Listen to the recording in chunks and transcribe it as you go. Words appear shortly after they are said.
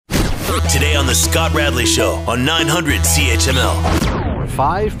Today on the Scott Radley Show on 900 CHML.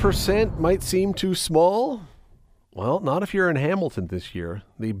 5% might seem too small. Well, not if you're in Hamilton this year.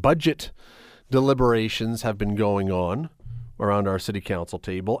 The budget deliberations have been going on around our city council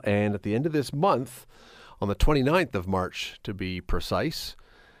table, and at the end of this month, on the 29th of March to be precise,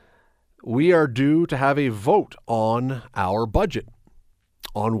 we are due to have a vote on our budget,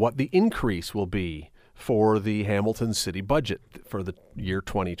 on what the increase will be for the Hamilton city budget for the year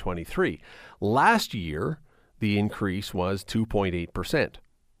 2023. Last year, the increase was 2.8%.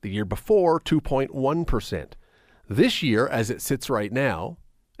 The year before, 2.1%. This year, as it sits right now,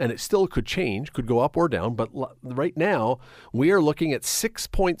 and it still could change, could go up or down, but right now, we are looking at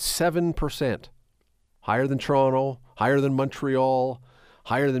 6.7%. Higher than Toronto, higher than Montreal,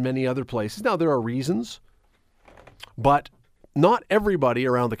 higher than many other places. Now, there are reasons, but not everybody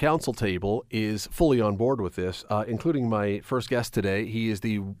around the council table is fully on board with this, including my first guest today. He is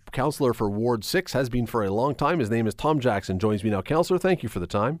the councillor for Ward 6, has been for a long time. His name is Tom Jackson, joins me now. Councillor, thank you for the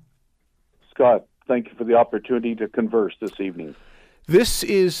time. Scott, thank you for the opportunity to converse this evening. This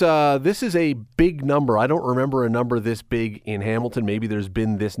is a big number. I don't remember a number this big in Hamilton. Maybe there's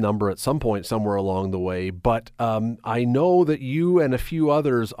been this number at some point somewhere along the way, but I know that you and a few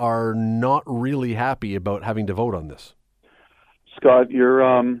others are not really happy about having to vote on this. Scott,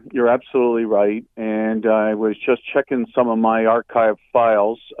 you're absolutely right, and I was just checking some of my archive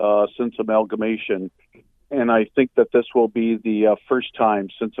files since amalgamation, and I think that this will be the first time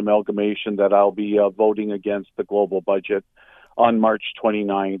since amalgamation that I'll be voting against the global budget on March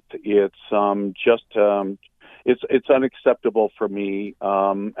 29th. It's it's unacceptable for me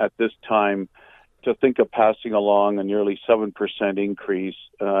at this time to think of passing along a nearly 7% increase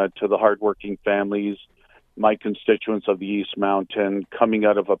to the hardworking families, my constituents of the East Mountain, coming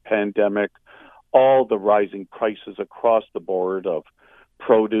out of a pandemic, all the rising prices across the board of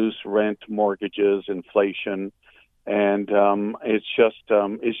produce, rent, mortgages, inflation, and it's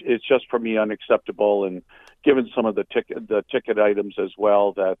just for me unacceptable. And given some of the ticket items as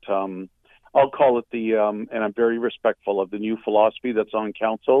well, that I'll call it and I'm very respectful of the new philosophy that's on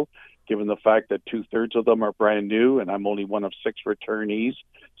council, given the fact that 2/3 of them are brand new, and I'm only one of 6 returnees.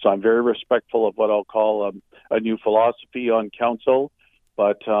 So I'm very respectful of what I'll call a new philosophy on council.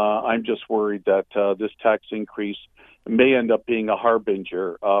 But I'm just worried that this tax increase may end up being a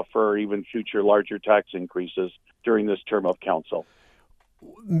harbinger for even future larger tax increases during this term of council.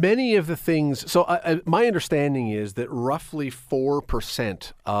 Many of the things, so my understanding is that roughly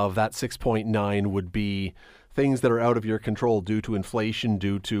 4% of that 6.9 would be things that are out of your control due to inflation,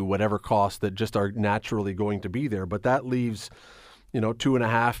 due to whatever costs that just are naturally going to be there. But that leaves,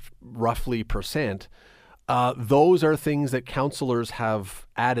 2.5 roughly percent. Those are things that councillors have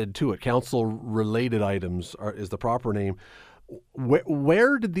added to it. Council-related items is the proper name.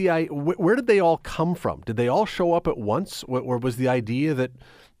 Where did they all come from? Did they all show up at once? Or was the idea that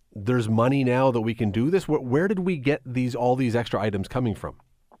there's money now that we can do this? Where did we get all these extra items coming from?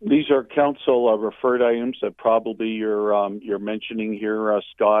 These are council referred items that probably you're mentioning here,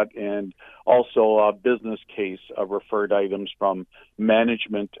 Scott, and also business case referred items from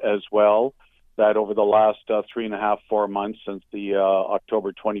management as well. That over the last 3.5, 4 months since the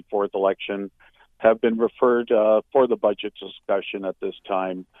October 24th election have been referred for the budget discussion at this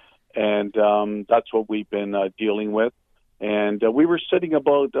time. And that's what we've been dealing with. And we were sitting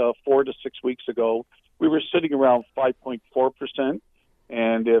about 4 to 6 weeks ago, we were sitting around 5.4%.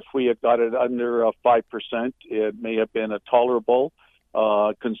 And if we had got it under 5%, it may have been a tolerable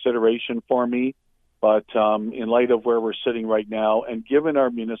consideration for me. But in light of where we're sitting right now, and given our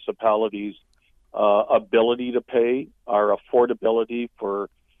municipalities' ability to pay, our affordability for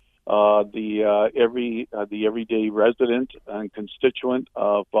the everyday resident and constituent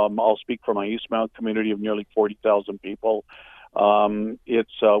of, I'll speak for my East Mount community of nearly 40,000 people.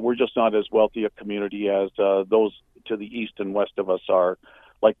 We're just not as wealthy a community as those to the east and west of us are,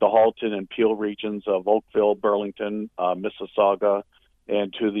 like the Halton and Peel regions of Oakville, Burlington, Mississauga,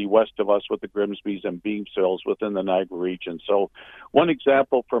 and to the west of us with the Grimsbys and Beamsvilles within the Niagara region. So one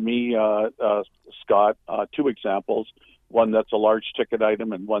example for me, Scott, 2 examples, one that's a large ticket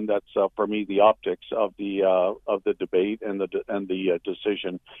item and one that's for me the optics of the debate and the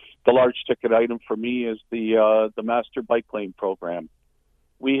decision. The large ticket item for me is the master bike lane program.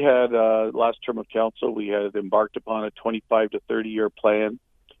 We had last term of council, we had embarked upon a 25 to 30 year plan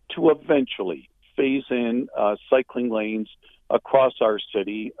to eventually phase in cycling lanes across our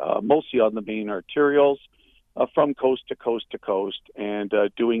city, mostly on the main arterials, from coast to coast to coast, and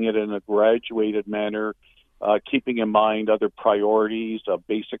doing it in a graduated manner, keeping in mind other priorities of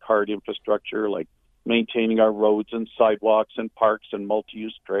basic hard infrastructure like maintaining our roads and sidewalks and parks and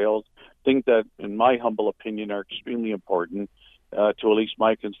multi-use trails, things that, in my humble opinion, are extremely important to at least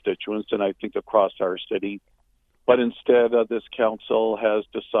my constituents and I think across our city. But instead, this council has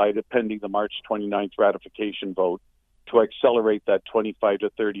decided, pending the March 29th ratification vote, to accelerate that 25 to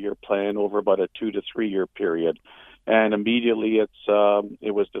 30-year plan over about a 2 to 3 year period. And immediately it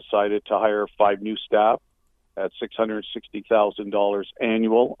was decided to hire 5 new staff at $660,000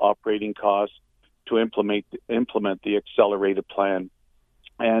 annual operating costs to implement the accelerated plan.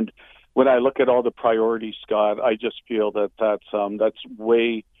 And when I look at all the priorities, Scott, I just feel that that's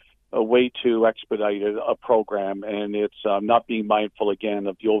way too expedited a program, and it's not being mindful again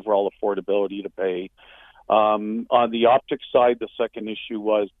of the overall affordability to pay. On the optics side, the second issue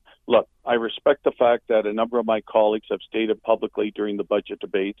was, look, I respect the fact that a number of my colleagues have stated publicly during the budget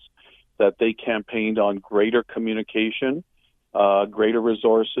debates that they campaigned on greater communication, greater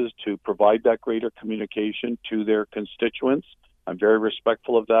resources to provide that greater communication to their constituents. I'm very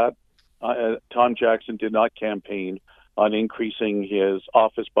respectful of that. Tom Jackson did not campaign on increasing his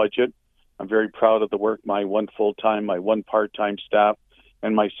office budget. I'm very proud of the work my one full-time, my one part-time staff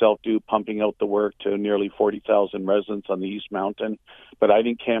and myself do, pumping out the work to nearly 40,000 residents on the East Mountain. But I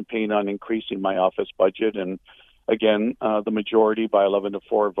didn't campaign on increasing my office budget. And again, the majority by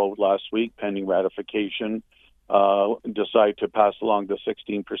 11-4 vote last week, pending ratification, decided to pass along the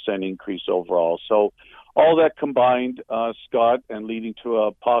 16% increase overall. So all that combined, Scott, and leading to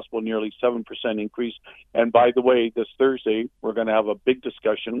a possible nearly 7% increase. And by the way, this Thursday, we're going to have a big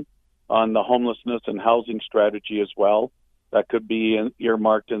discussion on the homelessness and housing strategy as well. That could be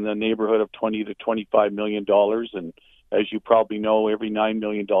earmarked in the neighborhood of $20 to $25 million. And as you probably know, every $9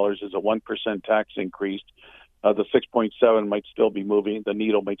 million is a 1% tax increase. The 6.7 might still be moving. The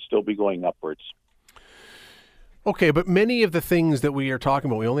needle might still be going upwards. Okay, but many of the things that we are talking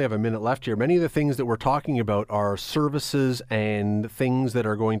about, we only have a minute left here, many of the things that we're talking about are services and things that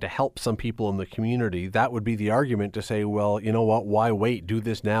are going to help some people in the community. That would be the argument to say, well, you know what, why wait? Do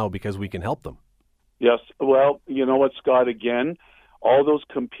this now because we can help them. Yes. Well, you know what, Scott, again, all those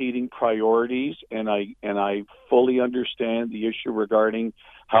competing priorities, and I fully understand the issue regarding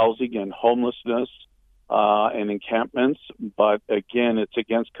housing and homelessness and encampments, but again, it's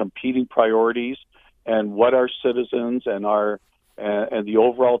against competing priorities and what our citizens and the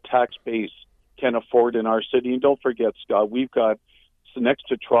overall tax base can afford in our city. And don't forget, Scott, we've got, next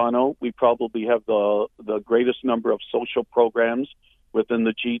to Toronto, we probably have the greatest number of social programs within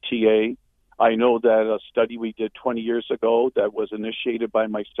the GTA. I know that a study we did 20 years ago that was initiated by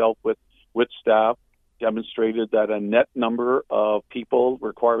myself with staff demonstrated that a net number of people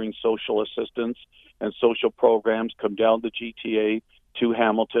requiring social assistance and social programs come down the GTA to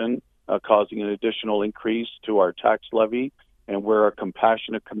Hamilton, causing an additional increase to our tax levy. And we're a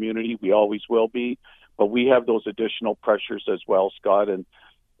compassionate community. We always will be. But we have those additional pressures as well, Scott. And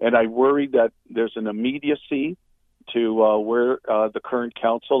I worry that there's an immediacy to where the current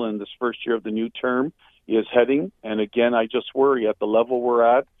council in this first year of the new term is heading. And again, I just worry at the level we're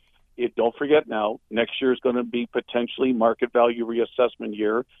at. Don't forget now, next year is going to be potentially market value reassessment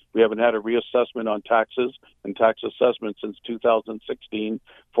year. We haven't had a reassessment on taxes and tax assessment since 2016.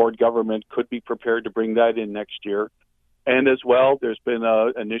 Ford government could be prepared to bring that in next year. And as well, there's been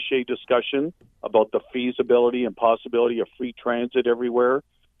an initiated discussion about the feasibility and possibility of free transit everywhere.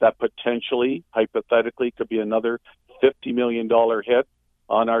 That potentially, hypothetically, could be another $50 million hit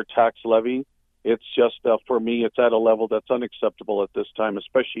on our tax levy. It's just, for me, it's at a level that's unacceptable at this time,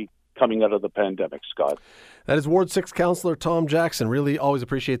 especially coming out of the pandemic, Scott. That is Ward 6 Councillor Tom Jackson. Really always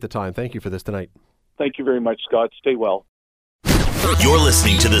appreciate the time. Thank you for this tonight. Thank you very much, Scott. Stay well. You're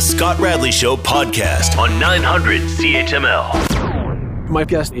listening to the Scott Radley Show podcast on 900 CHML. My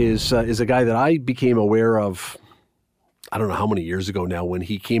guest is a guy that I became aware of, I don't know how many years ago now, when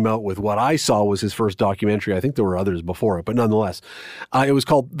he came out with what I saw was his first documentary. I think there were others before it, but nonetheless, it was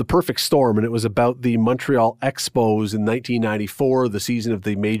called The Perfect Storm, and it was about the Montreal Expos in 1994, the season of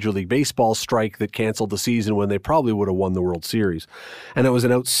the Major League Baseball strike that canceled the season when they probably would have won the World Series. And it was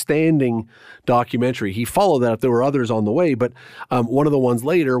an outstanding documentary. He followed that up. There were others on the way, but one of the ones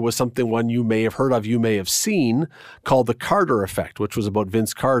later was one you may have heard of, you may have seen, called The Carter Effect, which was about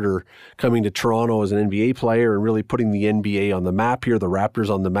Vince Carter coming to Toronto as an NBA player and really putting the NBA on the map here, the Raptors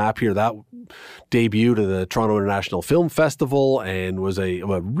on the map here. That debuted at the Toronto International Film Festival and was a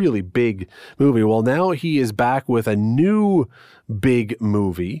really big movie. Well, now he is back with a new big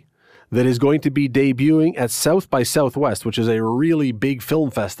movie that is going to be debuting at South by Southwest, which is a really big film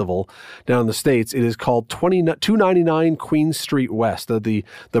festival down in the States. It is called 299 Queen Street West. The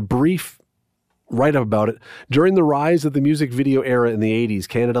brief write up about it. During the rise of the music video era in the 80s,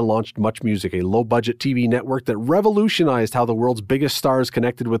 Canada launched MuchMusic, a low-budget TV network that revolutionized how the world's biggest stars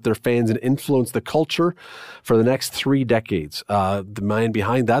connected with their fans and influenced the culture for the next 3 decades. The man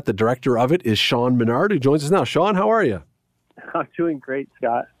behind that, the director of it, is Sean Menard, who joins us now. Sean, how are you? I'm doing great,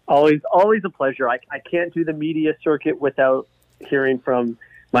 Scott. Always a pleasure. I can't do the media circuit without hearing from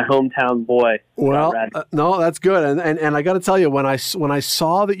my hometown boy. Well, no, that's good. And I got to tell you, when I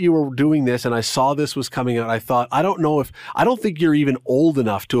saw that you were doing this and I saw this was coming out, I thought, I don't think you're even old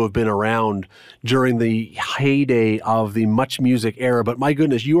enough to have been around during the heyday of the MuchMusic era. But my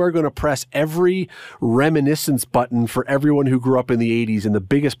goodness, you are going to press every reminiscence button for everyone who grew up in the 80s in the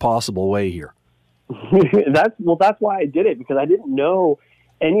biggest possible way here. That's why I did it, because I didn't know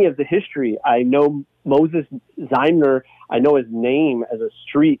any of the history. I know Moses Zeimner. I know his name as a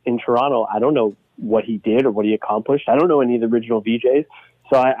street in Toronto. I don't know what he did or what he accomplished. I don't know any of the original VJs.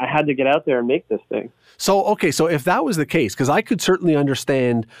 So I had to get out there and make this thing. So, okay, so if that was the case, because I could certainly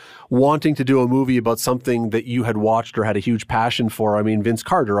understand wanting to do a movie about something that you had watched or had a huge passion for. I mean, Vince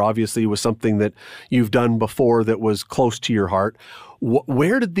Carter obviously was something that you've done before that was close to your heart.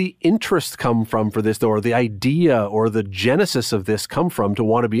 Where did the interest come from for this, though, or the idea or the genesis of this come from to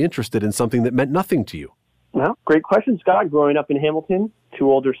want to be interested in something that meant nothing to you? Well, great question, Scott. Growing up in Hamilton, 2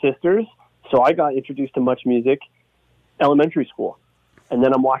 older sisters, so I got introduced to MuchMusic elementary school. And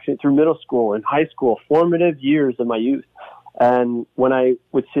then I'm watching it through middle school and high school, formative years of my youth. And when I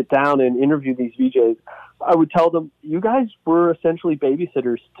would sit down and interview these VJs, I would tell them, you guys were essentially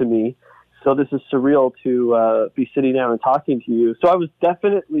babysitters to me. So this is surreal to be sitting down and talking to you. So I was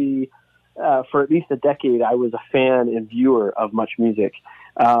definitely, for at least a decade, I was a fan and viewer of MuchMusic.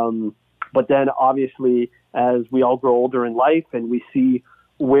 But then obviously, as we all grow older in life and we see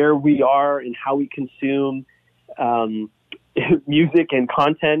where we are and how we consume music and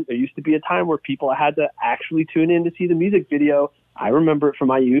content, there used to be a time where people had to actually tune in to see the music video. I remember it from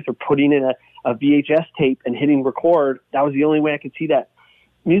my youth, or putting in a VHS tape and hitting record. That was the only way I could see that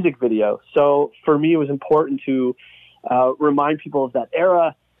music video. So for me, it was important to remind people of that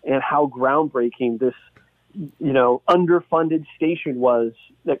era and how groundbreaking this, underfunded station was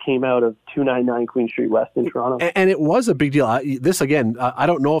that came out of 299 Queen Street West in Toronto. And it was a big deal. This, again, I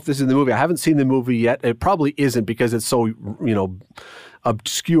don't know if this is in the movie. I haven't seen the movie yet. It probably isn't because it's so,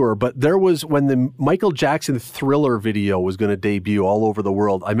 obscure. But there was, when the Michael Jackson Thriller video was going to debut all over the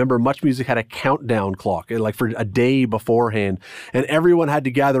world, I remember MuchMusic had a countdown clock, like for a day beforehand, and everyone had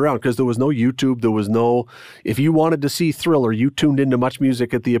to gather around because there was no YouTube. There was no, if you wanted to see Thriller, you tuned into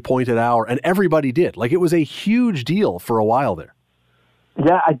MuchMusic at the appointed hour, and everybody did. Like, it was a huge deal for a while there.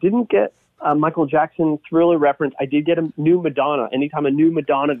 Yeah, I didn't get a Michael Jackson Thriller reference. I did get a new Madonna. Anytime a new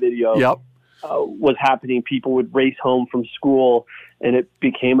Madonna video was happening, people would race home from school, and it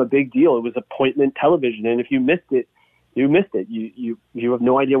became a big deal. It was appointment television, and if you missed it, you missed it. You have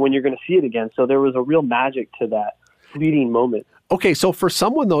no idea when you're going to see it again. So there was a real magic to that fleeting moment. Okay, so for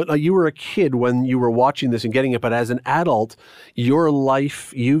someone, though, you were a kid when you were watching this and getting it, but as an adult, your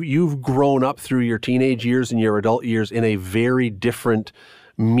life, you've grown up through your teenage years and your adult years in a very different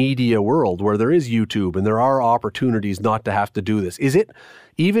media world where there is YouTube and there are opportunities not to have to do this. Is it,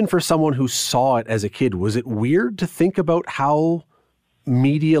 even for someone who saw it as a kid, was it weird to think about how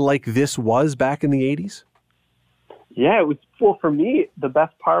media like this was back in the 80s? Yeah, it was. Well, for me, the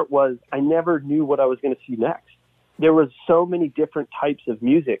best part was I never knew what I was going to see next. There was so many different types of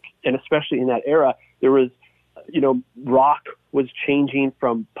music, and especially in that era, there was, rock was changing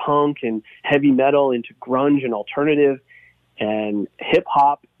from punk and heavy metal into grunge and alternative, and hip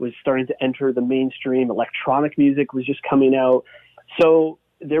hop was starting to enter the mainstream. Electronic music was just coming out. So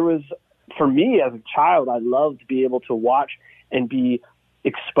there was, for me as a child, I loved to be able to watch and be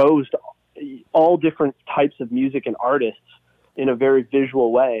exposed to all different types of music and artists in a very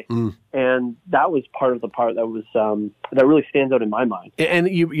visual way. And that was part of the part that was that really stands out in my mind. And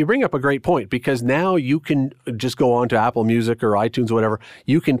you bring up a great point, because now you can just go on to Apple Music or iTunes or whatever.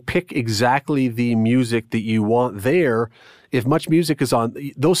 You can pick exactly the music that you want there. If MuchMusic is on,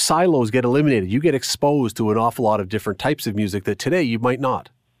 those silos get eliminated. You get exposed to an awful lot of different types of music that today you might not.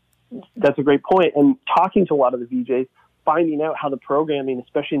 That's a great point. And talking to a lot of the VJs, finding out how the programming,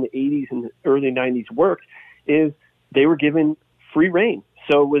 especially in the 80s and early 90s, worked, is they were given free reign.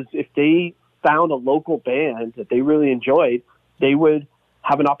 So it was, if they found a local band that they really enjoyed, they would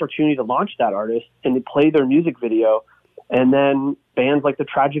have an opportunity to launch that artist and they play their music video. And then bands like the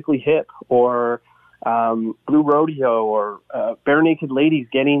Tragically Hip or Blue Rodeo or Bare Naked Ladies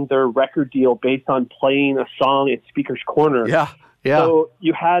getting their record deal based on playing a song at Speaker's Corner. Yeah. So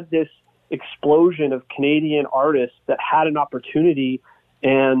you had this explosion of Canadian artists that had an opportunity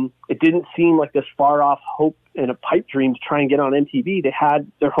And it didn't seem like this far-off hope and a pipe dream to try and get on MTV. They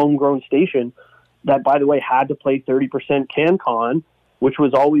had their homegrown station that, by the way, had to play 30% CanCon, which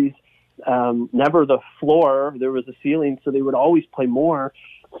was always never the floor. There was a ceiling, so they would always play more.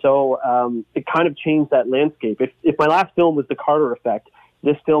 So it kind of changed that landscape. If my last film was The Carter Effect,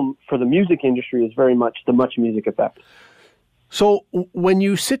 this film for the music industry is very much the MuchMusic effect. So when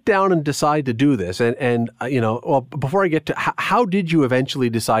you sit down and decide to do this, and well, before I get to, how did you eventually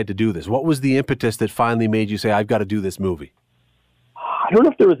decide to do this? What was the impetus that finally made you say, I've got to do this movie? I don't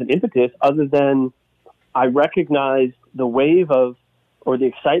know if there was an impetus other than I recognized the wave of, or the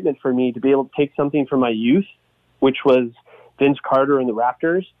excitement for me to be able to take something from my youth, which was Vince Carter and the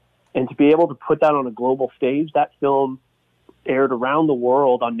Raptors, and to be able to put that on a global stage. That film aired around the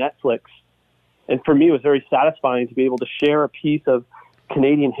world on Netflix. And for me, it was very satisfying to be able to share a piece of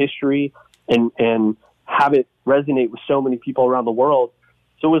Canadian history and have it resonate with so many people around the world.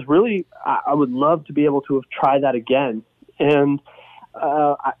 So it was really, I would love to be able to have tried that again. And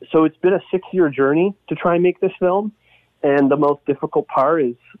so it's been a 6-year journey to try and make this film. And the most difficult part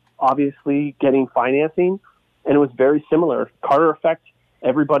is obviously getting financing. And it was very similar. Carter Effect,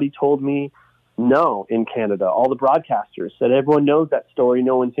 everybody told me no in Canada. All the broadcasters said, everyone knows that story,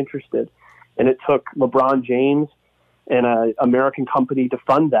 no one's interested. And it took LeBron James and an American company to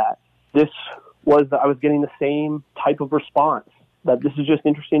fund that. I was getting the same type of response, that this is just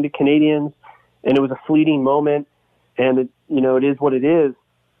interesting to Canadians, and it was a fleeting moment, and it is what it is.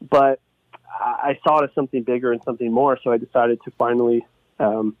 But I saw it as something bigger and something more, so I decided to finally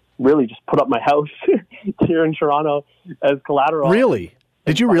really just put up my house here in Toronto as collateral. Really?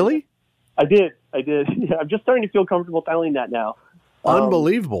 Did you really? I did. Yeah, I'm just starting to feel comfortable telling that now.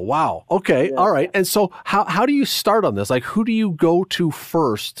 Unbelievable. Wow. Okay. Yeah. All right. And so how do you start on this? Like, who do you go to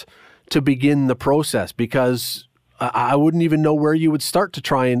first to begin the process? Because I wouldn't even know where you would start to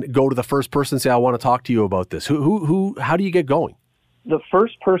try and go to the first person and say, I want to talk to you about this. How do you get going? The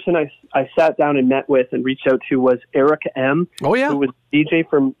first person I sat down and met with and reached out to was Erica M. Oh, yeah. Who was DJ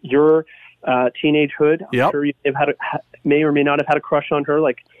from your teenagehood. Yep. I'm sure you may or may not have had a crush on her,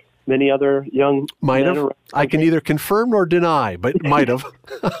 like many other young might men have. around. I can either confirm nor deny, but might have.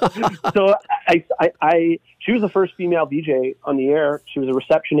 So she was the first female DJ on the air. She was a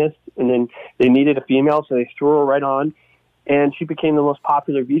receptionist, and then they needed a female, so they threw her right on, and she became the most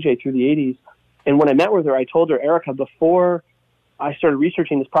popular DJ through the 80s. And when I met with her, I told her, Erica, before I started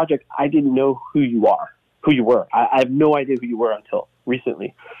researching this project, I didn't know who you were. I have no idea who you were until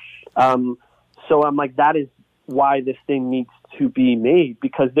recently. So I'm like, that is why this thing needs to be made,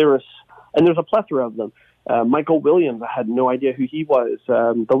 because there's a plethora of them. Michael Williams, I had no idea who he was.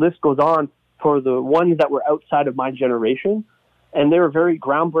 The list goes on for the ones that were outside of my generation, and they were very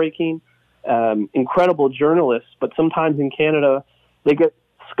groundbreaking, incredible journalists, but sometimes in Canada, they get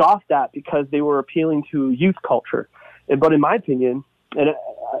scoffed at because they were appealing to youth culture. But in my opinion, and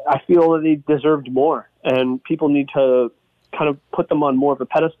I feel that they deserved more, and people need to kind of put them on more of a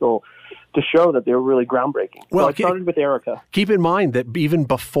pedestal to show that they were really groundbreaking. Well, so I started with Erica. Keep in mind that even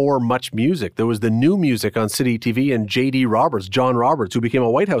before MuchMusic, there was the new music on City TV, and John Roberts, who became a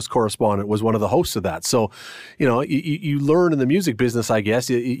White House correspondent, was one of the hosts of that. So, you learn in the music business, I guess,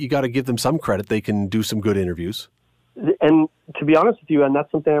 you got to give them some credit. They can do some good interviews. And to be honest with you, and that's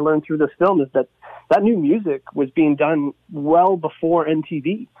something I learned through this film, is that new music was being done well before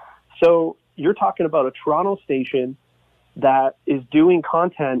MTV. So you're talking about a Toronto station that is doing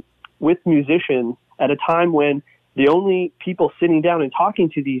content with musicians at a time when the only people sitting down and talking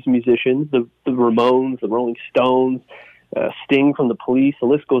to these musicians, the Ramones, the Rolling Stones, Sting from the Police, the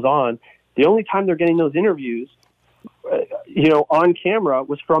list goes on, the only time they're getting those interviews, on camera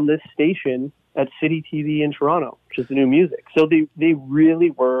was from this station at City TV in Toronto, which is the new music. So they really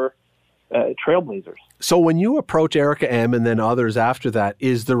were trailblazers. So when you approach Erica M and then others after that,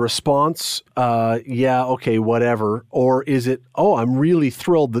 is the response, yeah, okay, whatever? Or is it, oh, I'm really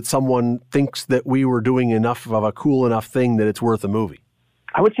thrilled that someone thinks that we were doing enough of a cool enough thing that it's worth a movie?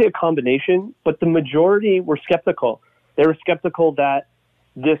 I would say a combination, but the majority were skeptical. They were skeptical that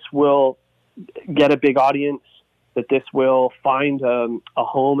this will get a big audience, that this will find a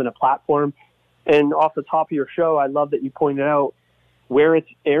home and a platform. And off the top of your show, I love that you pointed out where it's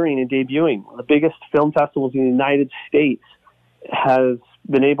airing and debuting. The biggest film festivals in the United States has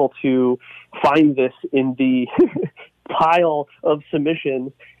been able to find this in the pile of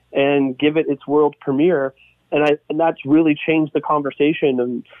submissions and give it its world premiere. And that's really changed the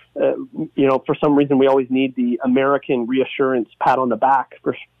conversation. And, for some reason, we always need the American reassurance pat on the back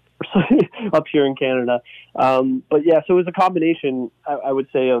for up here in Canada. But yeah, so it was a combination, I would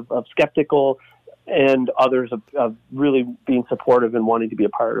say, of skeptical and others of really being supportive and wanting to be a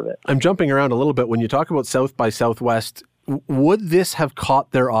part of it. I'm jumping around a little bit. When you talk about South by Southwest, would this have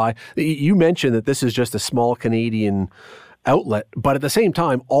caught their eye? You mentioned that this is just a small Canadian outlet, but at the same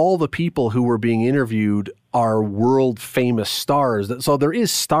time, all the people who were being interviewed are world famous stars. So there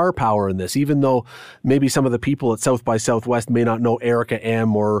is star power in this, even though maybe some of the people at South by Southwest may not know Erica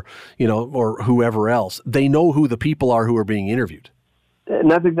M or whoever else. They know who the people are who are being interviewed. And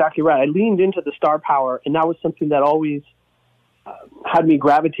that's exactly right. I leaned into the star power, and that was something that always had me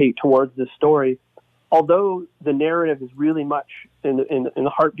gravitate towards this story. Although the narrative is really much in the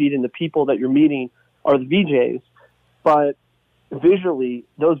heartbeat, and the people that you're meeting are the VJs, but visually,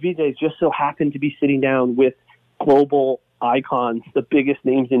 those VJs just so happen to be sitting down with global icons, the biggest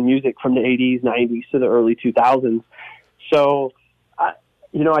names in music from the 80s, 90s to the early 2000s. So, I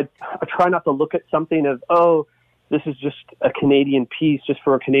try not to look at something as, this is just a Canadian piece just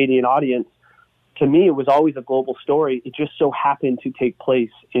for a Canadian audience. To me, it was always a global story. It just so happened to take place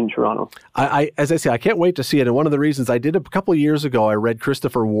in Toronto. As I say, I can't wait to see it. And one of the reasons I did a couple of years ago, I read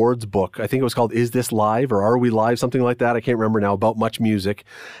Christopher Ward's book. I think it was called Is This Live or Are We Live? Something like that. I can't remember now, about MuchMusic,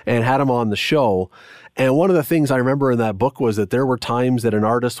 and had him on the show. And one of the things I remember in that book was that there were times that an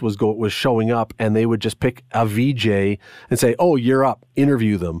artist was showing up and they would just pick a VJ and say, "Oh, you're up,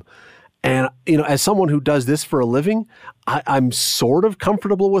 interview them." And, as someone who does this for a living, I'm sort of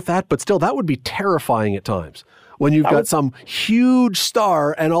comfortable with that, but still, that would be terrifying at times when you've got some huge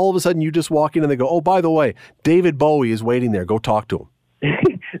star and all of a sudden you just walk in and they go, "Oh, by the way, David Bowie is waiting there. Go talk to him."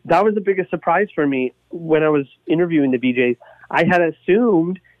 That was the biggest surprise for me when I was interviewing the VJs. I had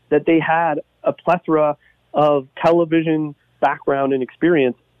assumed that they had a plethora of television background and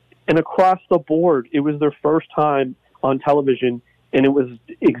experience, and across the board, it was their first time on television. And it was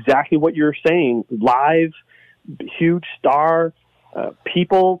exactly what you're saying, live, huge star,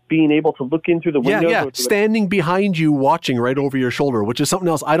 people being able to look in through the window. Yeah, standing behind you, watching right over your shoulder, which is something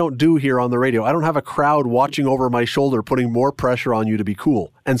else I don't do here on the radio. I don't have a crowd watching over my shoulder, putting more pressure on you to be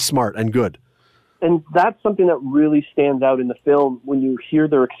cool and smart and good. And that's something that really stands out in the film when you hear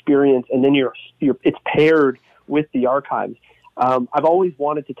their experience, and then it's paired with the archives. I've always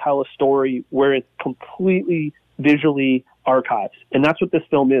wanted to tell a story where it's completely visually archives, and that's what this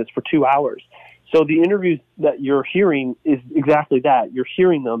film is for 2 hours. So the interviews that you're hearing is exactly that. You're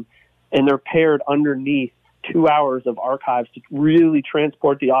hearing them, and they're paired underneath 2 hours of archives to really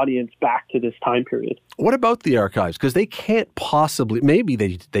transport the audience back to this time period. What about the archives? Because they can't possibly, maybe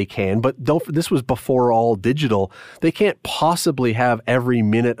they can, but this was before all digital. They can't possibly have every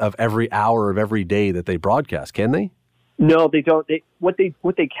minute of every hour of every day that they broadcast, can they? No, they don't. What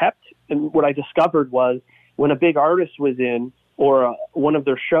they kept, and what I discovered was, when a big artist was in or one of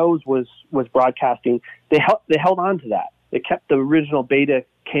their shows was broadcasting, they held on to that. They kept the original beta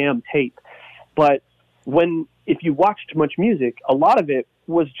cam tape. But if you watched MuchMusic, a lot of it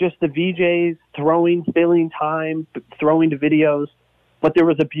was just the VJs filling time, throwing to videos. But there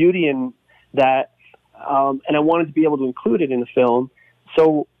was a beauty in that, and I wanted to be able to include it in the film.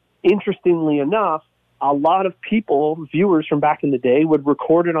 So interestingly enough, a lot of viewers from back in the day, would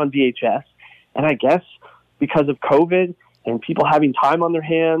record it on VHS. And I guess because of COVID and people having time on their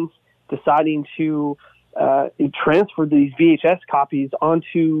hands, deciding to transfer these VHS copies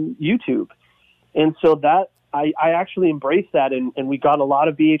onto YouTube. And so that I actually embraced that, and we got a lot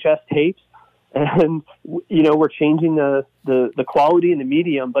of VHS tapes, and we're changing the quality and the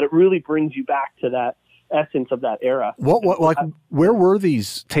medium, but it really brings you back to that essence of that era. Where were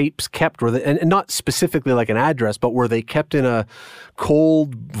these tapes kept? Were they, and not specifically like an address, but were they kept in a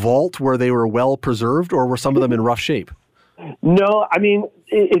cold vault where they were well preserved, or were some of them in rough shape? No, I mean,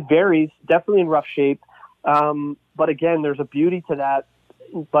 it varies, definitely in rough shape. But again, there's a beauty to that.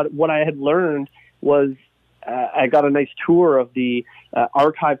 But what I had learned was I got a nice tour of the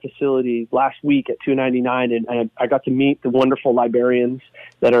archive facility last week at 299, and I got to meet the wonderful librarians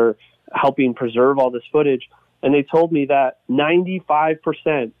that are helping preserve all this footage. And they told me that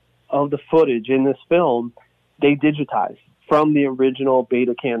 95% of the footage in this film, they digitized from the original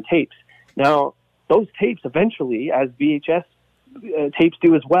Betacam tapes. Now, those tapes eventually, as VHS tapes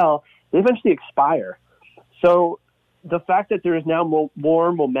do as well, they eventually expire. So the fact that there is now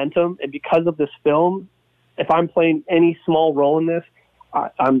more momentum, and because of this film, if I'm playing any small role in this,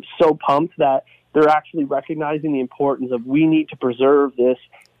 I'm so pumped that they're actually recognizing the importance of we need to preserve this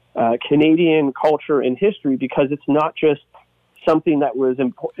Canadian culture and history, because it's not just something that was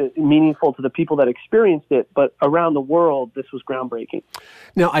meaningful to the people that experienced it, but around the world, this was groundbreaking.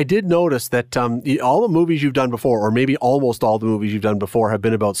 Now, I did notice that all the movies you've done before, or maybe almost all the movies you've done before, have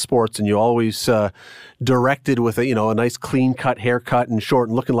been about sports, and you always directed with a nice clean-cut haircut and short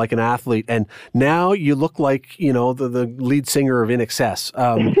and looking like an athlete. And now you look like the lead singer of In Excess.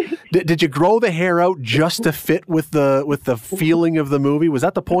 Did you grow the hair out just to fit with the feeling of the movie? Was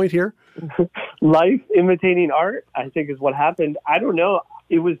that the point here? Life imitating art, I think, is what happened. I don't know.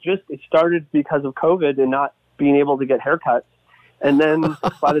 It started because of COVID and not being able to get haircuts. And then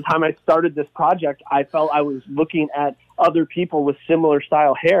by the time I started this project, I felt I was looking at other people with similar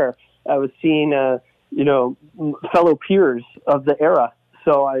style hair. I was seeing, fellow peers of the era.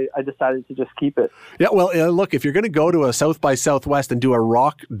 So I decided to just keep it. Yeah, well, look, if you're going to go to a South by Southwest and do a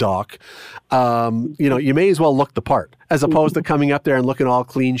rock doc, you may as well look the part, as opposed to coming up there and looking all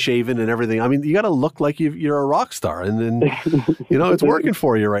clean shaven and everything. I mean, you got to look like you're a rock star, and then it's working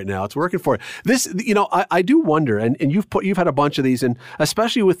for you right now. It's working for you. This, I do wonder, and you've had a bunch of these, and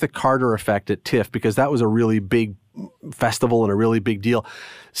especially with the Carter Effect at TIFF, because that was a really big festival and a really big deal.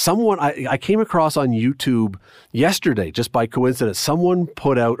 Someone I came across on YouTube yesterday, just by coincidence, someone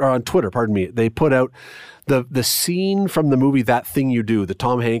put out, or on Twitter, pardon me, they put out the scene from the movie That Thing You Do, the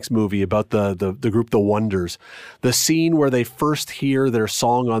Tom Hanks movie about the group The Wonders, the scene where they first hear their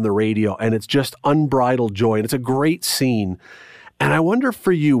song on the radio, and it's just unbridled joy, and it's a great scene. And I wonder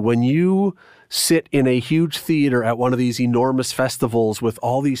for you, when you sit in a huge theater at one of these enormous festivals with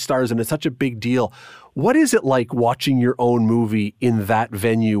all these stars, and it's such a big deal, what is it like watching your own movie in that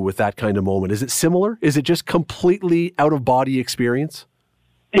venue with that kind of moment? Is it similar? Is it just completely out-of-body experience?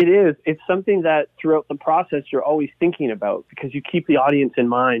 It is. It's something that throughout the process you're always thinking about, because you keep the audience in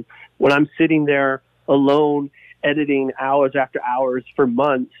mind. When I'm sitting there alone, editing hours after hours for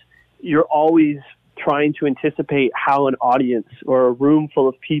months, you're always trying to anticipate how an audience or a room full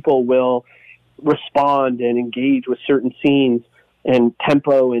of people will respond and engage with certain scenes and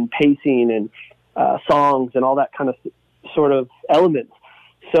tempo and pacing and songs and all that kind of sort of elements.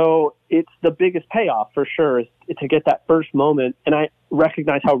 So it's the biggest payoff for sure, is to get that first moment. And I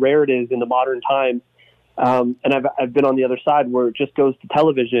recognize how rare it is in the modern times. And I've been on the other side where it just goes to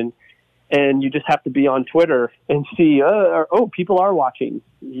television, and you just have to be on Twitter and see, people are watching,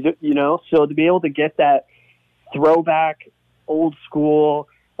 So to be able to get that throwback, old school,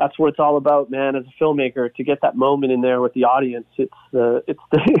 that's what it's all about, man. As a filmmaker, to get that moment in there with the audience, it's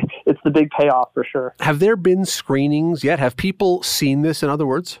the big payoff for sure. Have there been screenings yet? Have people seen this? In other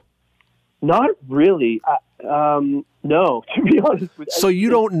words, not really. No, to be honest with you. So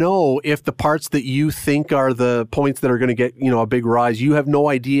you don't know if the parts that you think are the points that are going to get a big rise. You have no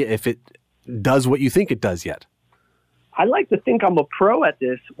idea if it does what you think it does yet. I like to think I'm a pro at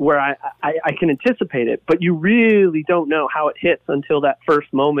this, where I can anticipate it, but you really don't know how it hits until that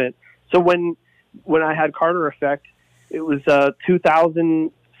first moment. So when I had Carter Effect, it was a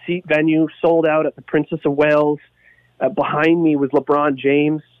 2,000-seat venue, sold out at the Princess of Wales. Behind me was LeBron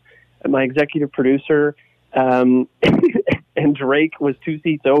James, my executive producer, and Drake was 2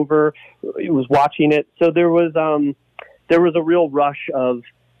 seats over. He was watching it. So there was a real rush of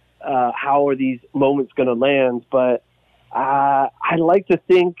how are these moments going to land, but I like to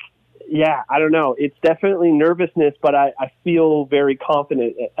think, I don't know. It's definitely nervousness, but I feel very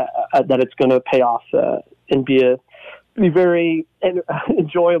confident that it's going to pay off and be very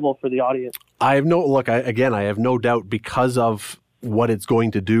enjoyable for the audience. I have no doubt, because of what it's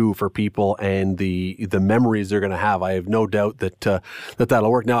going to do for people and the memories they're going to have. I have no doubt that that'll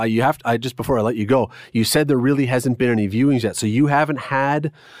work. Now, just before I let you go, you said there really hasn't been any viewings yet, so you haven't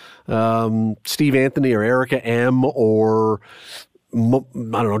had Steve Anthony or Erica M or I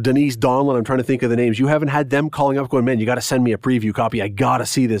don't know, Denise Donlin, I'm trying to think of the names. You haven't had them calling up going, man, you got to send me a preview copy. I got to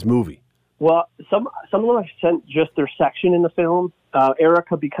see this movie. Well, some of them have sent just their section in the film.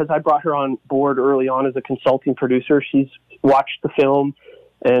 Erica, because I brought her on board early on as a consulting producer, she's watched the film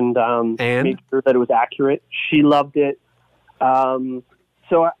and made sure that it was accurate. She loved it.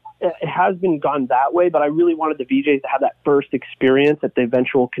 So it has been gone that way, but I really wanted the VJs to have that first experience at the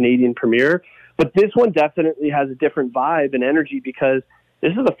eventual Canadian premiere. But this one definitely has a different vibe and energy, because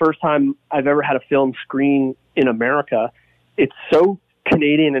this is the first time I've ever had a film screen in America. It's so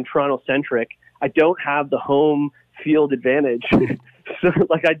Canadian and Toronto-centric. I don't have the home field advantage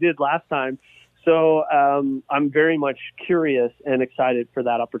like I did last time. So I'm very much curious and excited for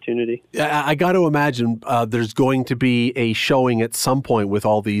that opportunity. I got to imagine there's going to be a showing at some point with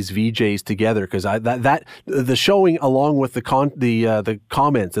all these VJs together, because the showing along with the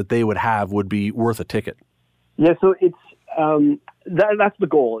comments that they would have would be worth a ticket. Yeah, so it's That's the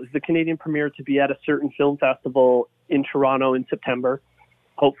goal, is the Canadian premiere to be at a certain film festival in Toronto in September.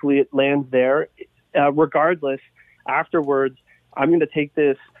 Hopefully it lands there. Regardless, afterwards, I'm going to take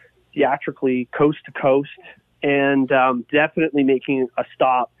this theatrically coast to coast, and definitely making a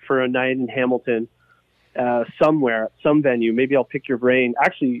stop for a night in Hamilton somewhere, some venue. Maybe I'll pick your brain.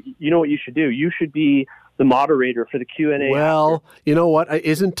 Actually, you know what you should do? You should be the moderator for the Q&A. Well, after. You know what?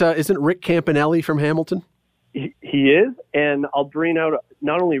 Isn't Rick Campanelli from Hamilton? He is, and I'll bring out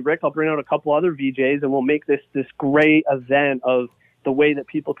not only Rick, I'll bring out a couple other VJs, and we'll make this great event of the way that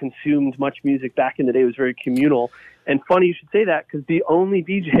people consumed MuchMusic back in the day. It was very communal. And funny you should say that, because the only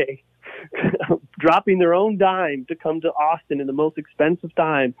VJ dropping their own dime to come to Austin in the most expensive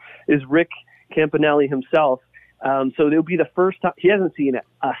time is Rick Campanelli himself. So it'll be the first time. He hasn't seen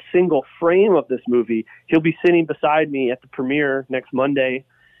a single frame of this movie. He'll be sitting beside me at the premiere next Monday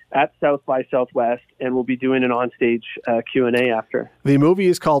at South by Southwest, and we'll be doing an onstage Q&A after. The movie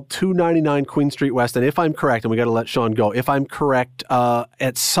is called 299 Queen Street West, and if I'm correct, and we got to let Sean go, if I'm correct,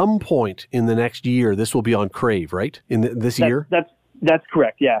 at some point in the next year, this will be on Crave, right? This year? That's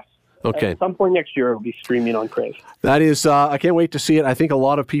correct, yes. Okay. At some point next year, it'll be streaming on Crave. That is, I can't wait to see it. I think a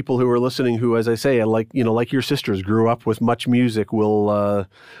lot of people who are listening, who, as I say, like your sisters, grew up with MuchMusic,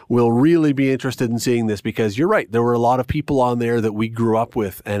 will really be interested in seeing this, because you're right. There were a lot of people on there that we grew up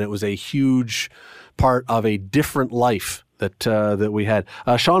with, and it was a huge part of a different life that we had.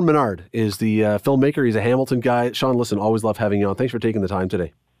 Sean Menard is the filmmaker. He's a Hamilton guy. Sean, listen, always love having you on. Thanks for taking the time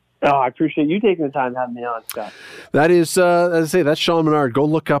today. Oh, I appreciate you taking the time having me on, Scott. That is, as I say, that's Sean Menard. Go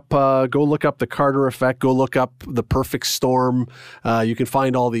look up the Carter Effect. Go look up The Perfect Storm. You can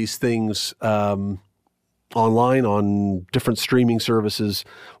find all these things online on different streaming services.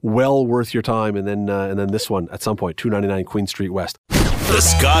 Well worth your time. And then this one at some point, 299 Queen Street West. The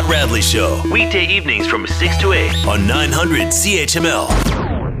Scott Radley Show, weekday evenings from 6 to 8 on 900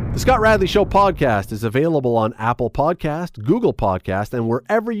 CHML. The Scott Radley Show podcast is available on Apple Podcast, Google Podcast, and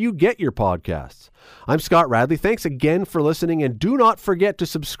wherever you get your podcasts. I'm Scott Radley. Thanks again for listening, and do not forget to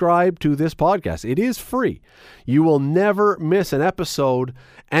subscribe to this podcast. It is free. You will never miss an episode,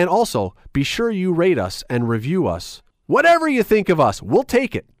 and also be sure you rate us and review us. Whatever you think of us, we'll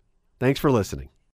take it. Thanks for listening.